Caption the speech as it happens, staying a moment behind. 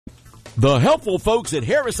The helpful folks at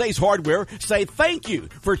Harris Ace Hardware say thank you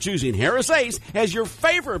for choosing Harris Ace as your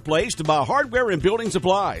favorite place to buy hardware and building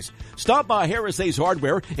supplies. Stop by Harris Ace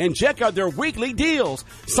Hardware and check out their weekly deals.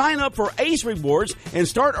 Sign up for Ace Rewards and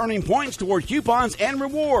start earning points toward coupons and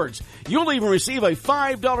rewards. You'll even receive a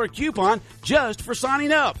 $5 coupon just for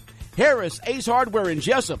signing up. Harris Ace Hardware in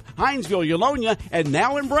Jesup, Hinesville, Eulonia, and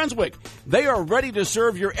now in Brunswick. They are ready to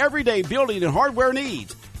serve your everyday building and hardware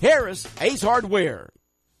needs. Harris Ace Hardware.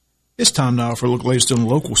 It's time now for a look latest on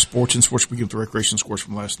local sports and sports. We give the recreation scores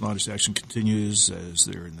from last night as the action continues as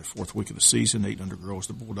they're in their fourth week of the season. 8 under girls,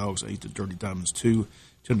 the Bulldogs, 8 the Dirty Diamonds, 2.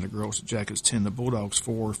 10 under girls, the Jackets, 10. The Bulldogs,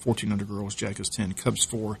 4. 14 under girls, Jackets, 10. Cubs,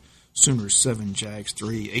 4. Sooners, 7. Jags,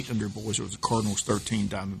 3. 8 under boys, it was the Cardinals, 13.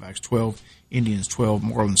 Diamondbacks, 12. Indians, 12.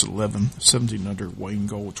 Marlins, 11. 17 under, Wayne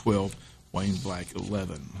Gold, 12. Wayne Black,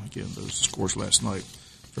 11. Again, those scores last night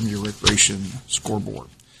from your recreation scoreboard.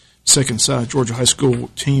 Second side, Georgia High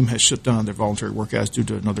School team has shut down their voluntary workouts due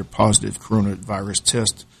to another positive coronavirus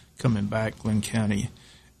test coming back. Glenn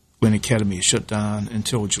Academy is shut down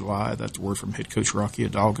until July. That's the word from head coach Rocky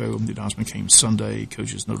Hidalgo. The announcement came Sunday.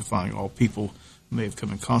 Coaches notifying all people who may have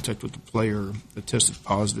come in contact with the player that tested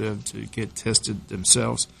positive to get tested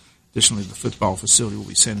themselves. Additionally, the football facility will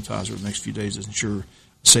be sanitized over the next few days to ensure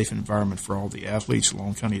a safe environment for all the athletes.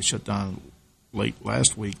 Long County has shut down late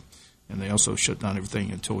last week, and they also shut down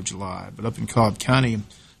everything until July. But up in Cobb County,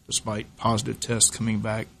 despite positive tests coming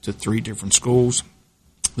back to 3 different schools,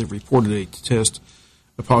 they've reported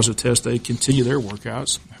a positive test. They continue their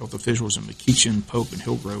workouts. Health officials in McEachin, Pope, and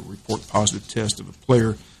Hillgrove report positive tests of a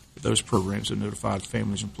player. But those programs have notified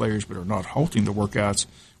families and players but are not halting the workouts,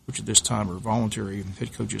 which at this time are voluntary.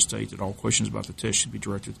 Head coaches state that all questions about the test should be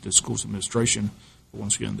directed to the school's administration. But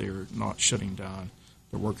once again, they are not shutting down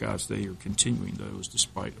their workouts. They are continuing those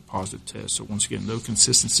despite a positive test. So once again, no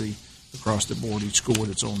consistency across the board. Each school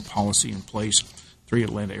with its own policy in place. 3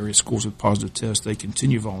 Atlanta area schools with positive tests. They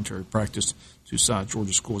continue voluntary practice. 2 South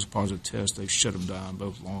Georgia schools with positive tests. They've shut them down,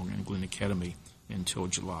 both Long and Glenn Academy, until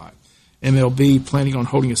July. MLB planning on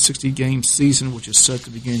holding a 60-game season, which is set to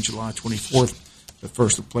begin July 24th. But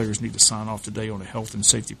first, the players need to sign off today on a health and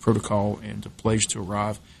safety protocol and to pledge to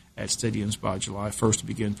arrive at stadiums by July 1st to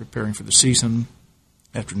begin preparing for the season.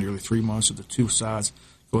 After nearly 3 months of the two sides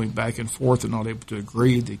going back and forth and not able to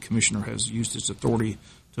agree, the commissioner has used his authority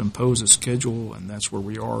to impose a schedule, and that's where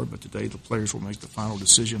we are. But today the players will make the final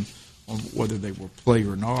decision on whether they will play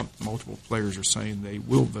or not. Multiple players are saying they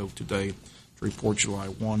will vote today to report July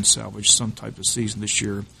 1, salvage some type of season this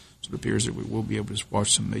year. So it appears that we will be able to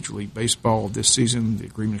watch some Major League Baseball this season. The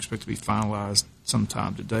agreement is expected to be finalized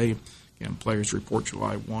sometime today. Again, players report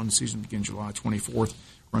July 1, season begins July 24th.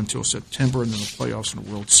 Run until September, and then the playoffs and the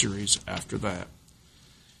World Series after that.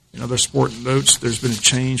 In other sport notes, there's been a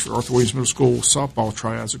change for Arthur Williams Middle School softball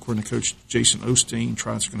tryouts. According to Coach Jason Osteen,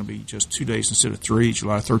 tryouts are going to be just 2 days instead of 3,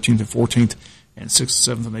 July 13th and 14th, and 6th,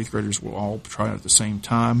 7th, and 8th graders will all try out at the same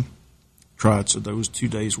time. Tryouts of those 2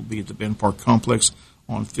 days will be at the Ben Park Complex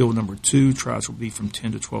on field number 2. Tryouts will be from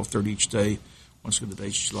 10 to 12:30 each day. Once again, the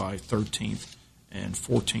dates July 13th and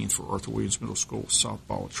 14th for Arthur Williams Middle School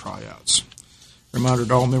softball tryouts. Reminder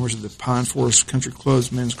to all members of the Pine Forest Country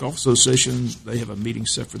Clubs Men's Golf Association, they have a meeting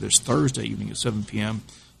set for this Thursday evening at 7 p.m.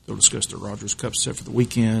 They'll discuss the Rogers Cup set for the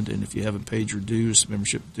weekend, and if you haven't paid your dues,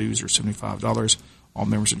 membership dues are $75. All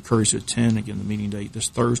members are encouraged to attend. Again, the meeting date this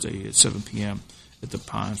Thursday at 7 p.m. at the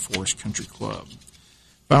Pine Forest Country Club.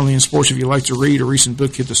 Finally, in sports, if you'd like to read, a recent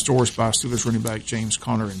book hit the stores by Steelers running back James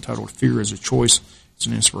Conner entitled Fear is a Choice. It's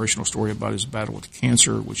an inspirational story about his battle with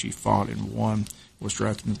cancer, which he fought and won. Was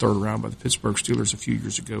drafted in the 3rd round by the Pittsburgh Steelers a few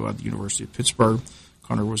years ago out of the University of Pittsburgh.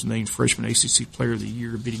 Conner was named Freshman ACC Player of the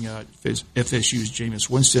Year, beating out FSU's Jameis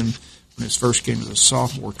Winston when his first game as a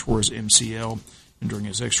sophomore tore his MCL. And during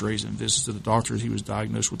his x-rays and visits to the doctors, he was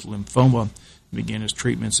diagnosed with lymphoma and began his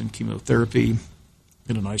treatments and chemotherapy.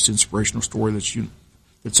 And a nice inspirational story that's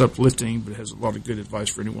uplifting, but has a lot of good advice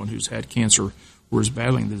for anyone who's had cancer or is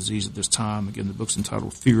battling the disease at this time. Again, the book's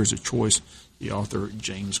entitled Fear is a Choice, the author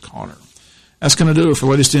James Conner. That's going to do it for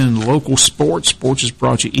latest in local sports. Sports is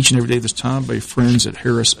brought to you each and every day this time by friends at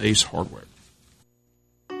Harris Ace Hardware.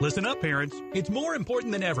 Listen up, parents. It's more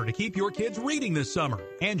important than ever to keep your kids reading this summer,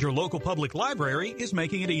 and your local public library is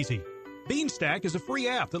making it easy. Beanstack is a free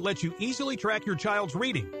app that lets you easily track your child's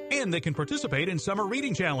reading, and they can participate in summer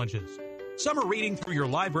reading challenges. Summer reading through your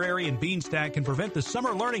library and Beanstack can prevent the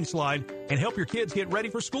summer learning slide and help your kids get ready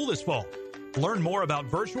for school this fall. Learn more about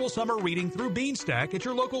virtual summer reading through Beanstack at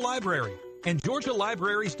your local library and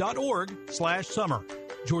GeorgiaLibraries.org/summer.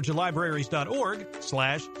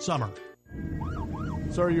 GeorgiaLibraries.org/summer.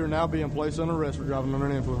 Sir, you are now being placed under arrest for driving under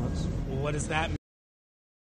an influence. What does that mean?